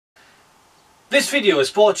This video is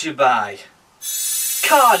brought to you by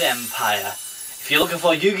Card Empire. If you're looking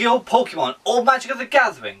for Yu-Gi-Oh, Pokemon or Magic of the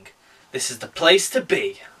Gathering, this is the place to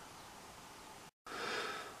be.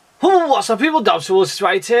 Oh, what's up people, Dobbsyrules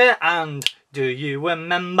right here, and do you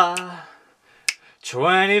remember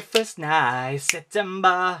 21st night,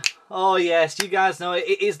 September? Oh yes, you guys know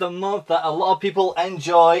it is the month that a lot of people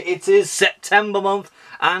enjoy. It is September month,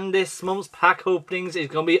 and this month's pack openings is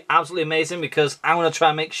going to be absolutely amazing because I'm going to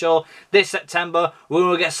try and make sure this September we're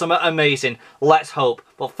going to get something amazing. Let's hope.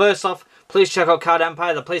 But first off, please check out Card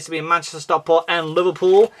Empire, the place to be in Manchester, Stockport and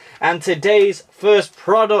Liverpool. And today's first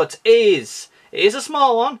product is, it is a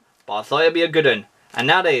small one, but I thought it'd be a good one. And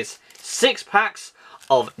that is 6 packs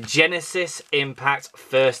of Genesis Impact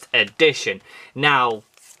First Edition. Now,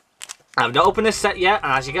 I've not opened this set yet,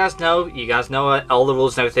 and as you guys know all the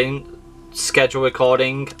rules and everything, schedule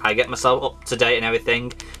recording, I get myself up to date and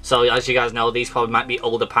everything. So as you guys know, these probably might be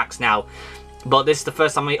older packs now. But this is the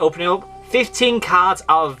first time I'm opening up. 15 cards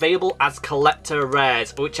are available as collector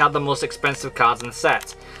rares, which are the most expensive cards in the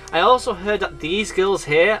set. I also heard that these girls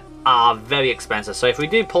here are very expensive, so if we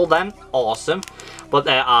do pull them, awesome. But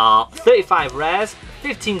there are 35 rares,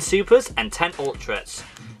 15 supers and 10 ultras.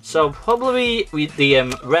 So probably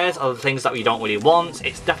the rares are the things that we don't really want.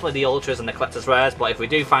 It's definitely the ultras and the collector's rares, but if we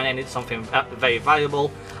do find something very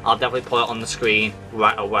valuable, I'll definitely put it on the screen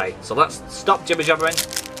right away. So let's stop jibber jabbering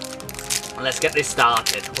and let's get this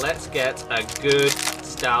started. Let's get a good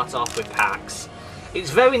start off with packs. It's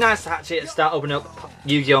very nice to actually start opening up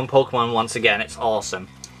Yu-Gi-Oh! And Pokemon once again. It's awesome.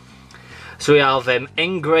 So we have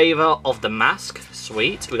Engraver of the Mask,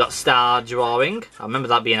 sweet. We got Star Drawing. I remember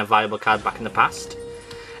that being a valuable card back in the past.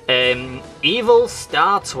 Evil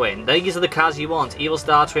Star Twin. These are the cards you want. Evil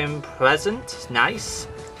Star Twin present. Nice.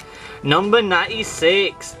 Number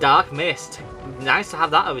 96. Dark Mist. Nice to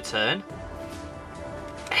have that a return.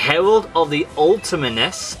 Herald of the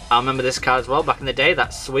Ultiminus. I remember this card as well back in the day.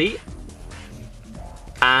 That's sweet.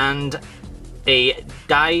 And a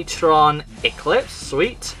Diatron Eclipse.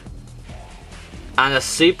 Sweet. And a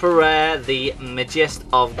super rare, the Magist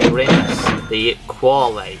of Grims. The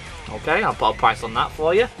Quale. Okay, I'll put a price on that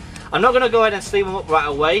for you. I'm not going to go ahead and sleeve them up right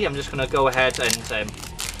away. I'm just going to go ahead and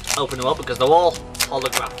open them up because they're all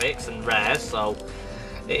holographics and rares. So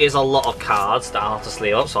it is a lot of cards that I'll have to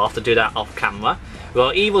sleeve up. So I'll have to do that off camera. We've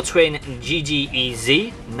got Evil Twin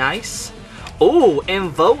GGEZ. Nice. Oh,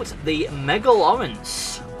 invoked the Mega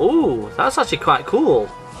Lawrence. Oh, that's actually quite cool.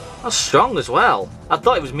 That's strong as well. I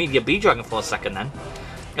thought it was Media B Dragon for a second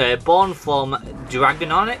then. Born from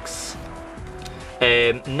Dragononyx.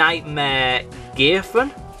 Nightmare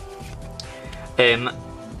Gearfan.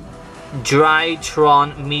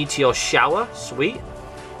 Drytron Meteor Shower, sweet.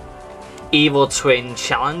 Evil Twin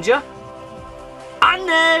Challenger. And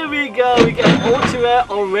there we go, we get ultra rare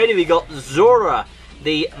already. We got Zora,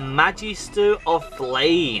 the Magister of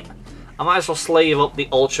Flame. I might as well slave up the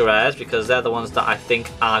ultra rares because they're the ones that I think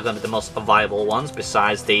are going to be the most viable ones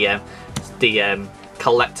besides the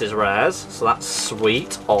collector's rares. So that's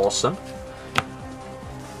sweet, awesome.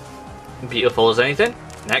 Beautiful as anything.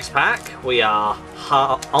 Next pack, we are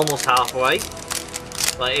almost halfway.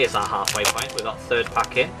 Well, it is our halfway point. We've got third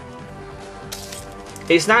pack in.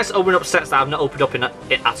 It's nice to open up sets that I've not opened up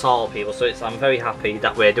at all, people. So I'm very happy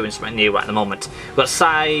that we're doing something new at the moment. We've got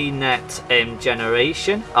Cynet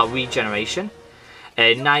Regeneration,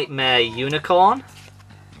 Nightmare Unicorn,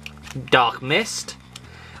 Dark Mist.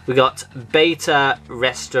 We got Beta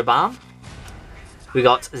Restraban. We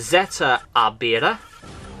got Zeta Arbira.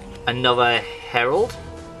 Another Herald.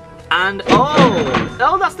 And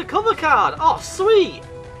oh, that's the cover card. Oh, sweet.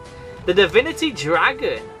 The Divinity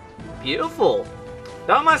Dragon. Beautiful.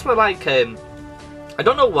 That reminds me of like, I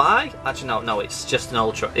don't know why. Actually, no, it's just an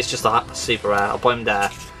ultra. It's just a super rare. I'll put him there.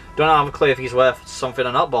 Don't have a clue if he's worth something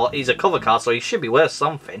or not, but he's a cover card, so he should be worth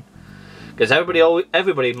something. Because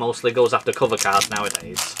everybody mostly goes after cover cards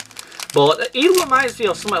nowadays. But he reminds me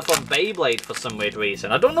of something from Beyblade for some weird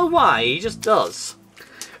reason. I don't know why, he just does.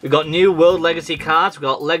 We've got new World Legacy cards. We've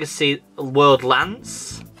got Legacy World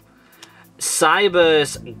Lance.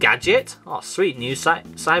 Cyber's Gadget. Oh, sweet. New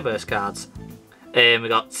Cyber's cards. We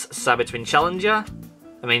got Cyber Twin Challenger.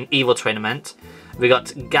 Evil Twin, I meant. We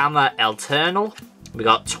got Gamma Eternal. We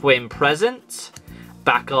got Twin Present.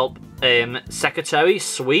 Backup Secretary.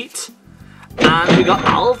 Sweet. And we got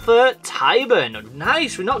Alpha Tyburn.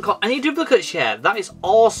 Nice. We've not got any duplicates yet. That is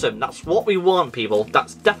awesome. That's what we want, people.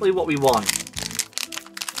 That's definitely what we want.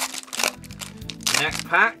 Next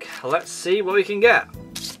pack, let's see what we can get.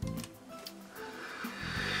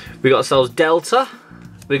 We got ourselves Delta.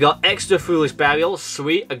 We got Extra Foolish Burial,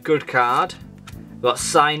 sweet, a good card. We got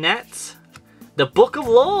Cynet. The Book of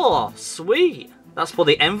Law. Sweet. That's for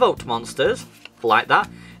the invoked monsters. Like that.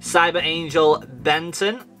 Cyber Angel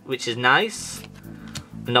Benton, which is nice.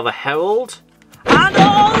 Another Herald. And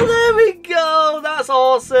oh, there we go. That's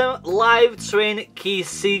awesome. Live Twin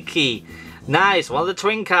Kiseki. Nice. One of the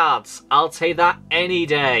twin cards. I'll take that any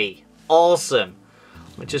day. Awesome.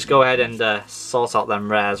 Let me just go ahead and sort out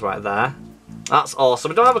them rares right there. That's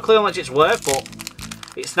awesome. I don't have a clue how much it's worth, but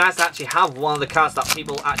it's nice to actually have one of the cards that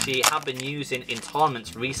people actually have been using in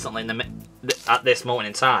tournaments recently at this moment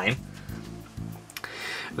in time.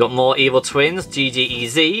 We've got more Evil Twins,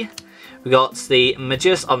 GGEZ. We got the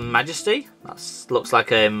Magus of Majesty. That looks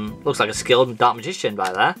like a skilled Dark Magician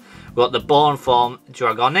by there. We've got the Born from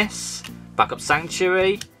Dragonis, Backup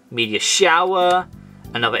Sanctuary, Media Shower,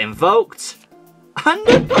 another Invoked. And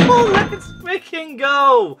let's freaking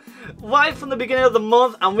go! Right from the beginning of the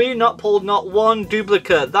month, and we've not pulled not one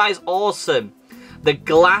duplicate. That is awesome. The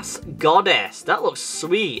Glass Goddess. That looks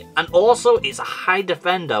sweet. And also, it's a high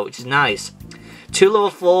defender, which is nice. 2 level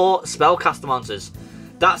 4 spellcaster monsters.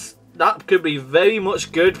 That could be very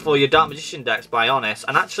much good for your Dark Magician decks, by honest.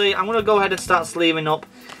 And actually, I'm going to go ahead and start sleeving up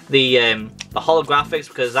the holographics,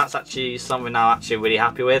 because that's actually something I'm actually really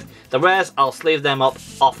happy with. The rares, I'll sleeve them up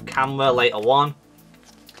off camera later on.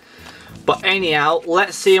 But anyhow,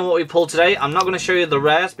 let's see what we pulled today. I'm not going to show you the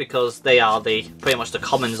rares because they are pretty much the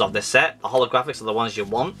commons of this set. The holographics are the ones you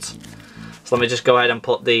want. So let me just go ahead and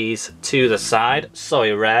put these to the side.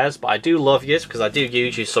 Sorry rares, but I do love you because I do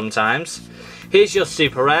use you sometimes. Here's your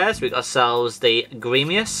super rares. We've got ourselves the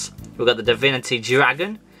Gremius. We've got the Divinity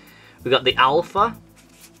Dragon. We've got the Alpha.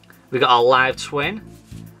 We've got our Live Twin.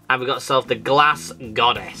 And we've got ourselves the Glass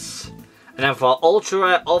Goddess. And then for our ultra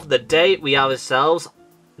rare of the day, we have ourselves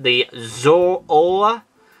the Zoroa,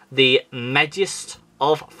 the Magist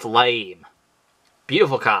of Flame.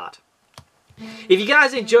 Beautiful card. If you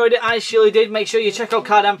guys enjoyed it, I surely did, make sure you check out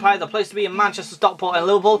Card Empire, the place to be in Manchester, Stockport and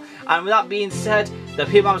Liverpool. And with that being said, the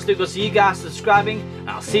people I'm still goes to you guys subscribing, and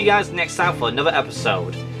I'll see you guys next time for another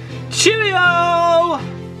episode. Cheerio!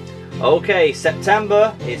 Okay,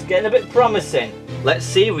 September is getting a bit promising. Let's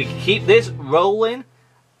see if we can keep this rolling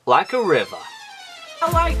like a river. I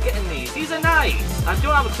like getting these. These are nice. I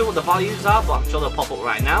don't have a clue what the values are, but I'm sure they'll pop up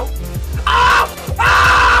right now. Oh!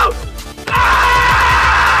 Oh! Oh!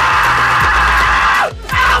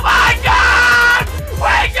 Oh my God!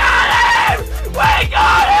 We got him! We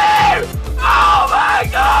got him! Oh my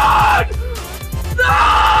God! No!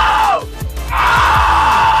 Oh!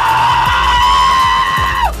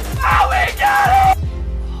 Oh, we got him!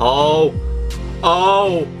 Oh!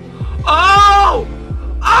 Oh! Oh!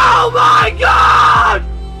 Oh my God!